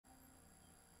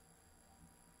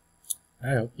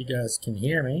I hope you guys can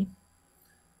hear me,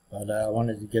 but I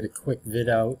wanted to get a quick vid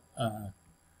out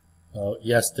about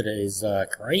yesterday's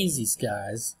crazy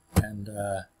skies and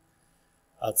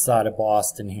outside of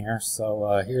Boston here.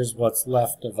 So here's what's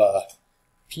left of a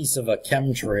piece of a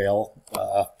chemtrail.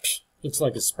 Looks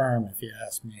like a sperm if you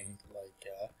ask me.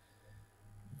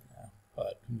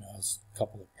 But who knows? A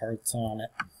couple of parts on it,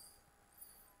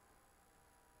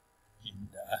 and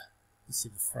you see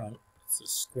the front. It's a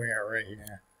square right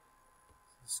here.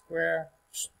 Square,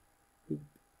 boop,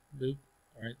 boop,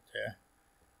 right there.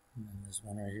 And then there's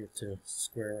one right here too.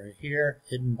 Square right here,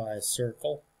 hidden by a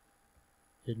circle,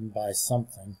 hidden by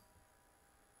something.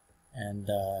 And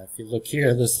if you look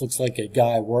here, this looks like a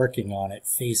guy working on it,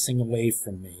 facing away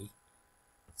from me.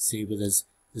 See, with this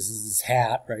is his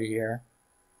hat right here.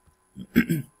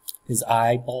 His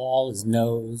eyeball, his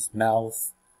nose,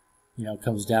 mouth,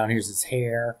 comes down. Here's his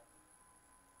hair,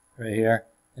 right here.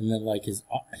 And then like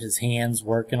his hands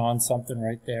working on something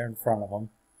right there in front of him.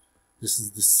 This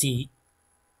is the seat,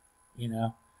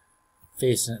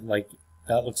 facing it like,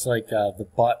 that looks like the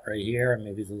butt right here, and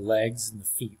maybe the legs and the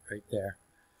feet right there.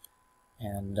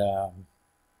 And,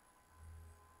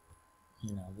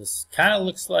 this kind of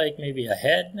looks like maybe a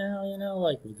head now,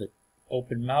 like with the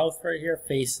open mouth right here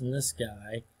facing this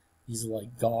guy. These are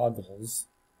like goggles.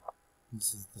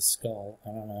 This is the skull.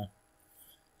 I don't know.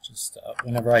 Just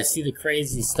whenever I see the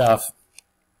crazy stuff,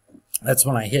 that's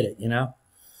when I hit it,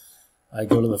 I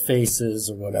go to the faces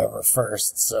or whatever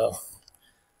first. So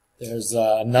there's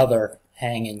another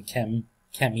hanging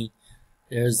chemi.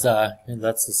 There's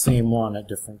that's the same one, a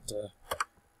different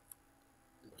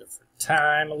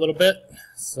time a little bit.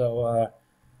 So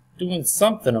doing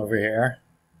something over here.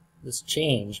 This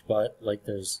changed, but like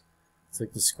it's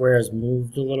like the squares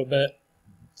moved a little bit.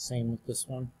 Same with this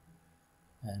one,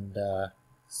 and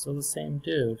still the same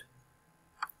dude,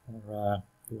 or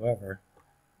whoever.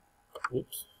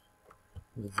 Whoops.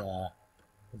 With what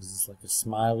is this, like a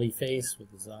smiley face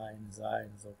with his eye and his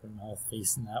open mouth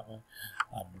facing that way?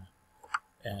 I don't know.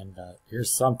 And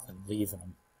here's something leaving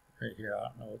him right here. I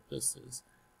don't know what this is.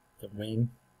 The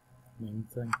wing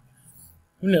thing.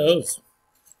 Who knows?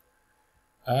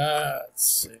 Let's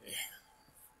see.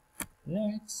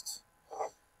 Next.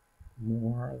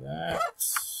 More of that.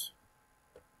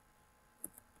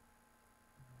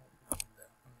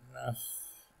 Enough.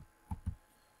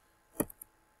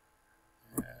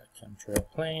 Chemtrail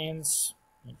planes.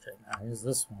 Okay, now here's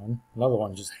this one. Another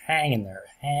one just hanging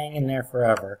there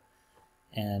forever.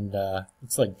 And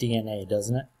looks like DNA,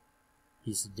 doesn't it?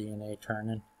 Piece of DNA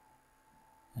turning.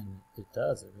 And it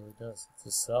does, it really does. It's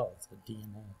a cell, it's a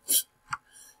DNA.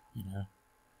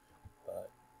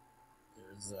 But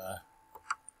there's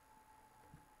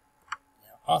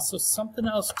also something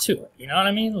else to it. You know what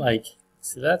I mean? Like,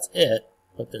 see, that's it,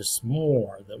 but there's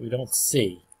more that we don't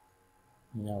see.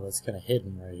 That's kind of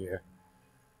hidden right here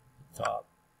at the top.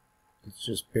 It's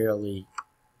just barely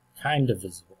kind of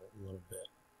visible a little bit.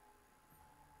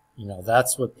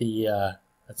 That's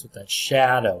what that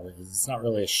shadow is. It's not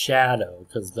really a shadow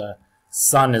because the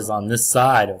sun is on this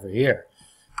side over here.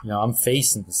 I'm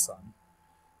facing the sun.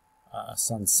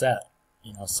 Sunset.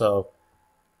 So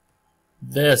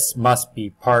this must be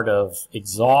part of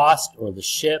exhaust or the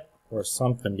ship or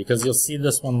something, because you'll see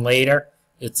this one later.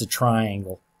 It's a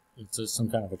triangle. It's some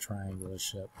kind of a triangular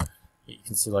ship. You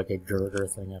can see like a girder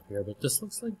thing up here, but this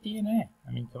looks like DNA.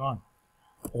 I mean, come on.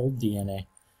 Old DNA.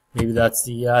 Maybe that's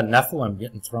the Nephilim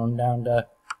getting thrown down to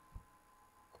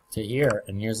here.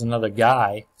 And here's another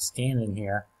guy standing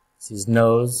here. See his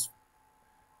nose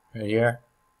right here,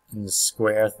 and the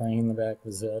square thing in the back of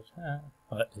his head.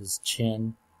 But his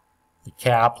chin, the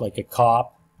cap like a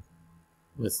cop,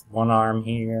 with one arm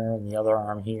here and the other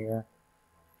arm here,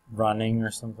 running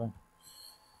or something.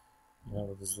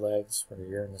 With his legs right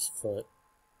here and his foot,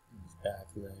 and his back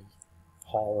leg,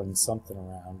 hauling something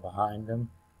around behind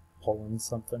him, pulling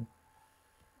something.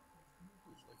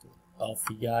 Like a little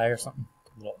elfy guy or something,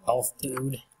 a little elf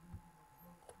dude.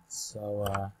 So,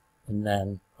 and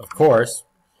then, of course,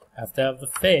 have to have the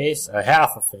face, a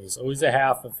half a face, always a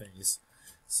half a face.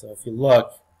 So if you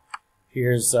look,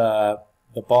 here's the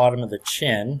bottom of the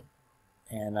chin,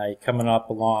 and coming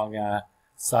up along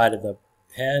side of the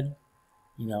head.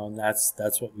 And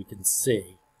that's what we can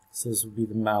see. So this would be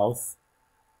the mouth,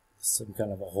 some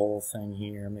kind of a whole thing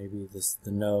here. Maybe this the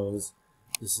nose.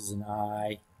 This is an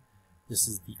eye. This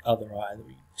is the other eye that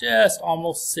we just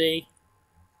almost see.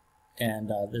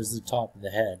 And there's the top of the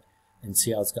head. And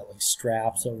see how it's got like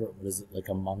straps over it? What is it, like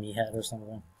a mummy head or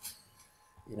something?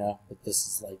 But this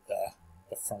is like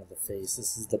the front of the face.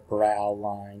 This is the brow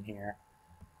line here.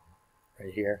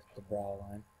 Right here, the brow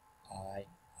line. Eye.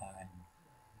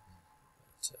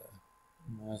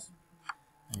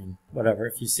 And whatever,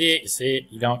 if you see it, you see it.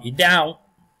 You don't, you don't.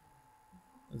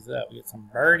 What's that? We get some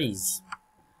birdies.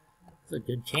 It's a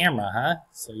good camera, huh?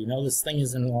 So you know this thing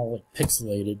isn't all like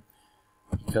pixelated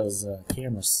because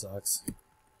camera sucks.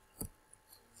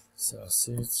 So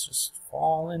see, it's just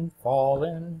falling,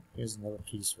 falling. Here's another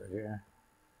piece right here.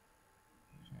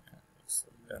 Yeah, looks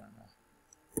like, I don't know.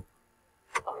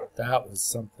 That was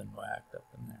something whacked up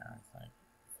in there, I think.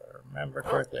 If I remember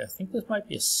correctly, I think this might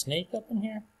be a snake up in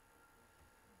here.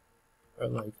 Or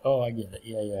like, oh, I get it.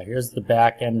 Yeah, yeah. Here's the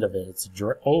back end of it. It's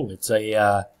it's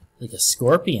a like a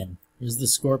scorpion. Here's the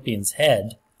scorpion's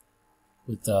head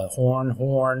with the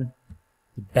horn,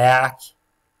 the back.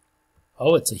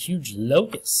 Oh, it's a huge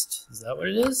locust. Is that what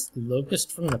it is? The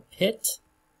locust from the pit?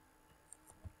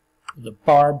 With a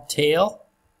barbed tail.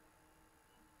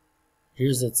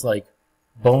 Here's its like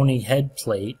bony head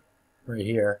plate right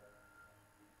here.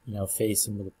 You know,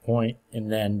 facing with a point,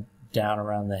 and then down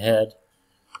around the head.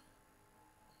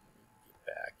 Get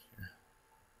back here.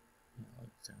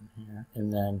 Down here.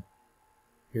 And then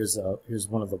here's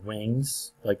one of the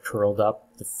wings, like curled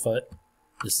up the foot.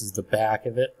 This is the back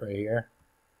of it right here.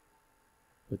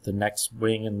 With the next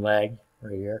wing and leg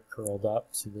right here, curled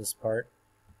up. See this part?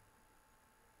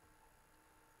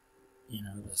 You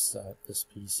know, this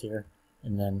piece here.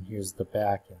 And then here's the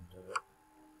back end of it.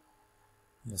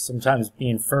 You know, sometimes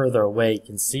being further away you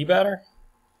can see better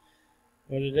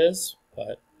what it is,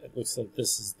 but it looks like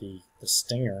this is the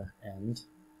stinger end,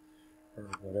 or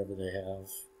whatever they have.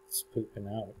 It's pooping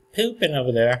out. Pooping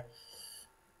over there!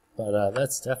 But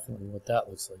that's definitely what that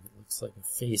looks like. It looks like a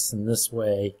face in this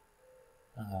way.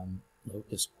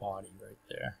 Locust body right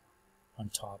there on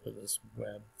top of this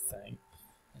web thing,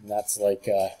 and that's like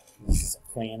this is a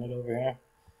planet over here,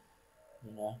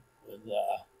 you know, with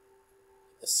a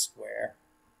square,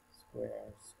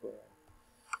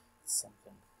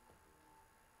 something.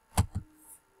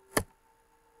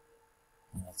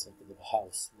 And that's like a little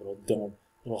house, little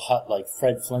hut like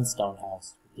Fred Flintstone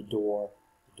house with the door.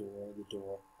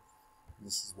 And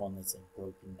this is one that's like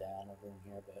broken down over in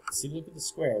here, but see, look at the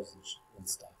squares and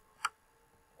stuff.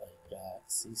 Like,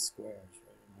 see squares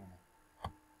right in here.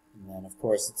 And then, of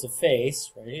course, it's a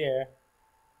face right here.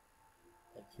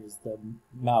 Like, here's the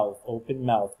mouth, open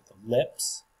mouth with the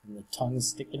lips and the tongue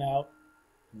sticking out,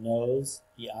 nose,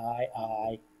 the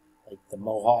eye, like the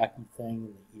mohawky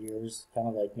thing, the ears, kind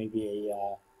of like maybe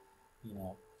a, you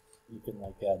know, looking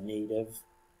like a native,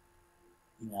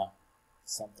 you know,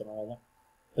 something or other.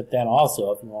 But then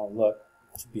also, if you want to look,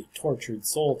 it should be a tortured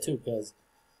soul too, because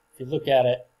if you look at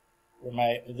it,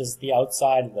 this is the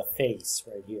outside of the face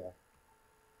right here.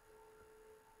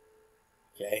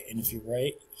 Okay, and if you're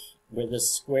right where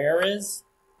this square is,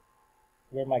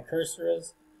 where my cursor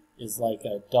is like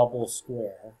a double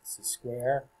square. It's a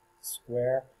square,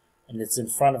 and it's in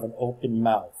front of an open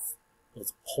mouth.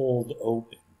 It's pulled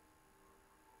open.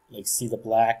 Like, see the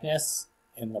blackness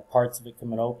and the parts of it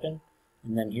coming open?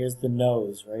 And then here's the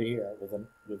nose right here with a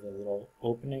little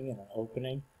opening and an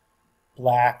opening.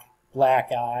 Black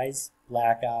eyes,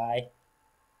 black eye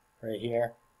right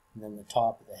here. And then the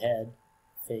top of the head,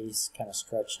 face kind of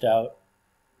stretched out.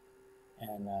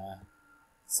 And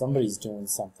somebody's doing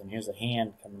something. Here's a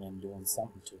hand coming in doing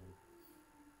something to him.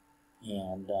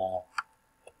 And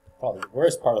probably the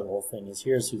worst part of the whole thing is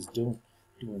here's who's doing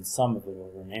some of it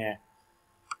over in here.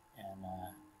 And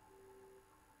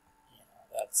you know,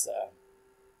 that's there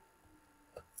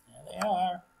they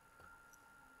are.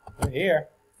 They're here.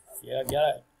 Yeah,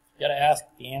 gotta ask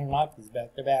the Annunakis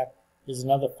back. They're back. Here's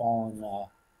another fallen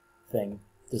thing.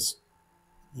 This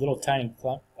little tiny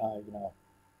clump, you know,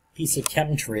 piece of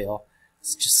chemtrail.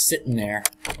 It's just sitting there,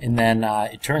 and then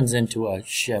it turns into a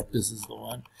ship. This is the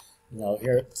one. You know,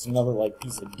 here it's another like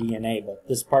piece of DNA, but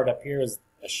this part up here is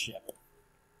a ship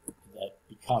that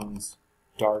becomes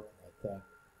darker, I think.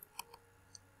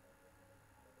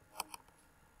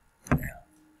 Yeah,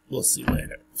 we'll see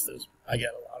later. I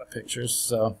got a lot of pictures,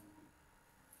 so.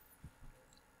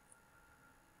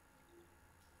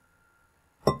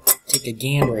 Take a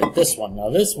gander at this one. Now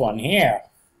this one here.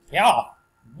 Yeah.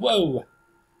 Whoa.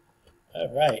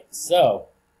 Alright, so.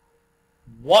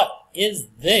 What is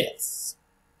this?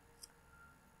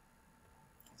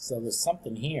 So there's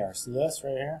something here. See this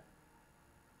right here?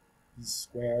 These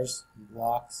squares and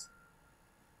blocks.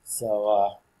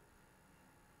 So,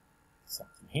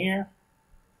 something here.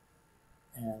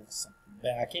 And something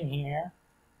back in here.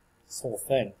 This whole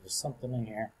thing. There's something in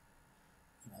here.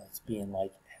 You know, it's being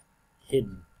like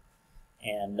hidden.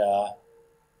 And I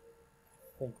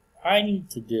think what I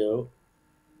need to do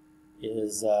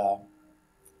is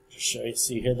just show you.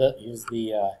 See here,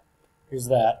 here's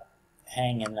that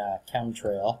hanging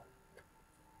chemtrail.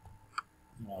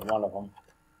 one of them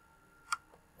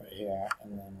right here,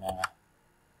 and then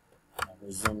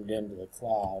we're zoomed into the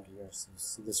cloud here, so you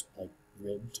see this like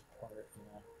ribbed part.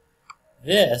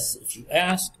 This, if you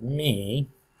ask me,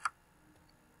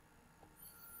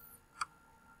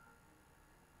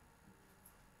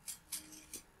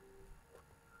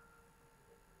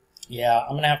 yeah,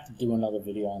 I'm gonna have to do another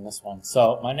video on this one.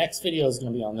 So my next video is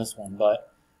gonna be on this one,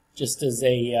 but just as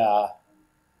a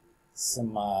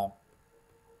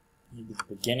maybe the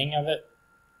beginning of it.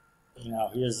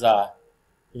 Here's the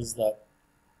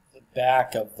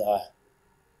back of the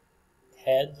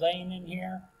head laying in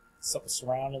here, something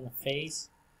surrounding the face,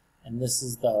 and this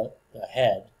is the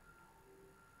head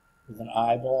with an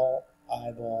eyeball,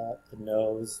 the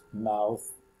nose,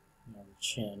 mouth, the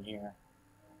chin here.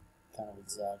 Kind of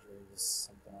exaggerated with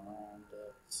something around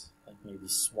it, like maybe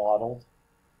swaddled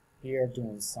here,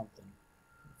 doing something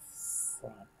in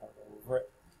front or over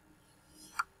it.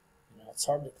 It's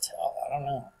hard to tell. I don't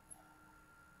know.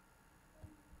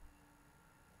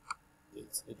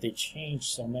 They change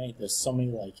so many. There's so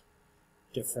many like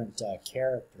different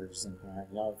characters in here.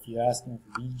 If you ask them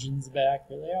if Legion's back,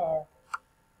 here they are.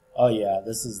 Oh yeah,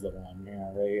 this is the one.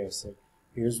 Right here. So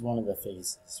here's one of the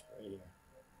faces right here.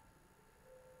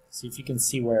 See if you can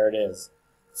see where it is.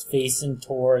 It's facing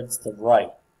towards the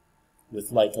right,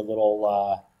 with like a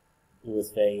little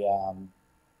with a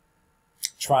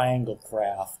triangle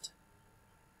craft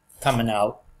coming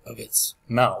out of its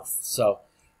mouth. So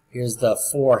here's the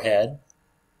forehead,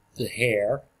 the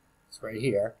hair, it's right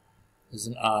here. There's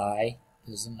an eye,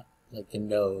 there's like the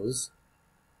nose,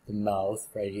 the mouth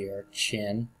right here,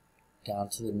 chin, down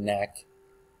to the neck.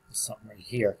 There's something right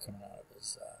here coming out of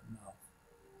his mouth,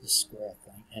 this square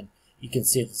thing. And you can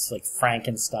see it's like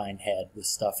Frankenstein head with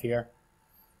stuff here.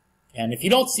 And if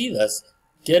you don't see this,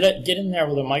 get in there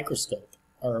with a microscope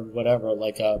or whatever,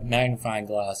 like a magnifying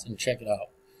glass, and check it out.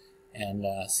 And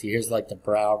see, here's like the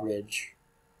brow ridge.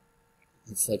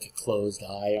 It's like a closed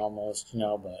eye almost,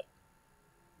 but,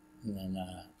 and then,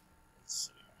 let's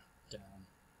see, down,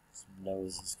 some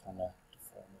nose is kind of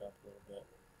deformed up a little bit,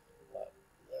 but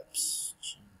lips,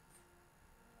 chin,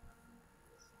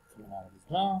 coming out of his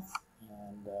mouth,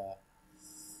 and,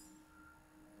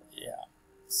 yeah.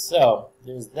 So,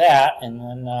 there's that, and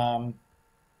then,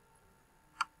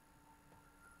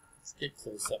 let's get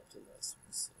close up to this.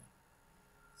 Let's see.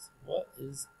 What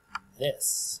is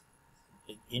this?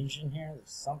 Big engine here?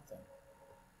 There's something.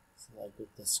 So like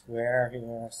with the square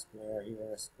here, square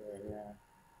here, square here,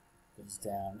 goes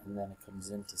down, and then it comes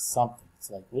into something.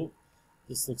 It's like, ooh,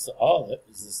 this looks. Oh,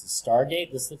 is this a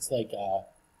Stargate? This looks like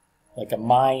a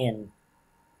Mayan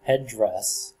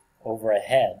headdress over a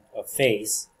head, a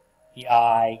face, the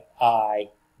eye,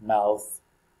 mouth,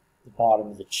 the bottom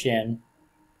of the chin.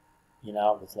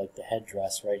 With like the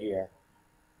headdress right here,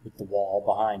 with the wall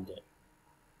behind it.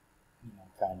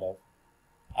 Kind of.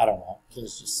 I don't know.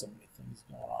 There's just so many things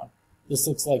going on. This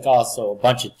looks like also a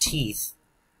bunch of teeth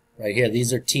right here.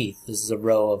 These are teeth. This is a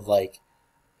row of like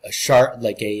a shark,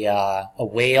 like a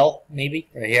whale, maybe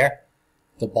right here.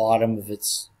 The bottom of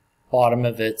its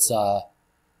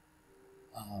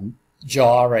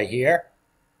jaw right here.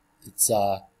 Its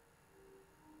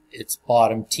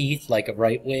bottom teeth like a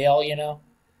right whale,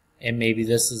 And maybe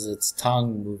this is its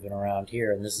tongue moving around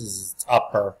here, and this is its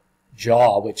upper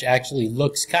jaw, which actually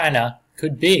looks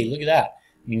could be. Look at that.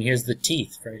 I mean, here's the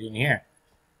teeth right in here.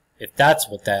 If that's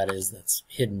what that is, that's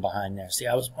hidden behind there. See,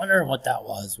 I was wondering what that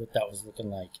was looking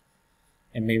like.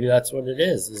 And maybe that's what it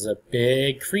is. There's a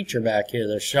big creature back here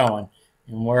they're showing.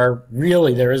 And where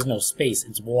really there is no space.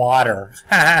 It's water.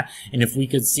 And if we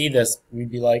could see this, we'd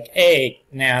be like, hey,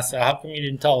 NASA, how come you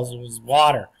didn't tell us it was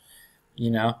water?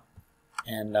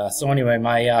 And so anyway,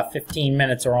 my 15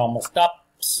 minutes are almost up.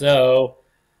 So,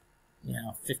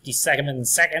 57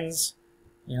 seconds.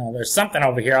 There's something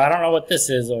over here. I don't know what this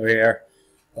is over here.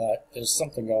 But there's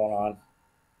something going on.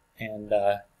 And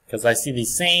because I see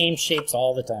these same shapes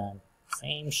all the time.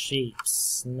 Same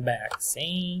shapes in the back.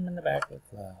 Same in the back of the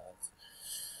clouds.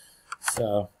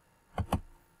 So,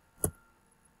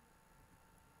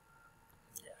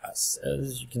 yes,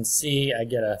 as you can see, I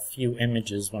get a few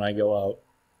images when I go out,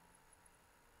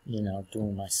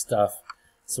 doing my stuff.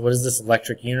 So what is this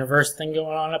electric universe thing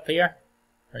going on up here?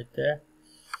 Right there.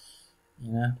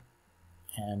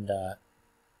 And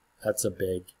that's a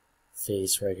big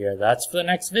face right here. That's for the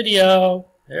next video.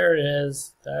 There it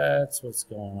is. That's what's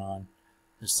going on.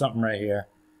 There's something right here.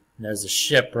 And there's a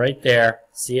ship right there.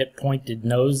 See it pointed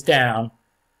nose down.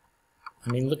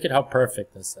 I mean, look at how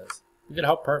perfect this is. Look at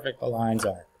how perfect the lines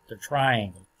are. They're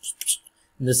triangle.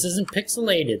 And this isn't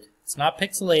pixelated. It's not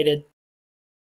pixelated.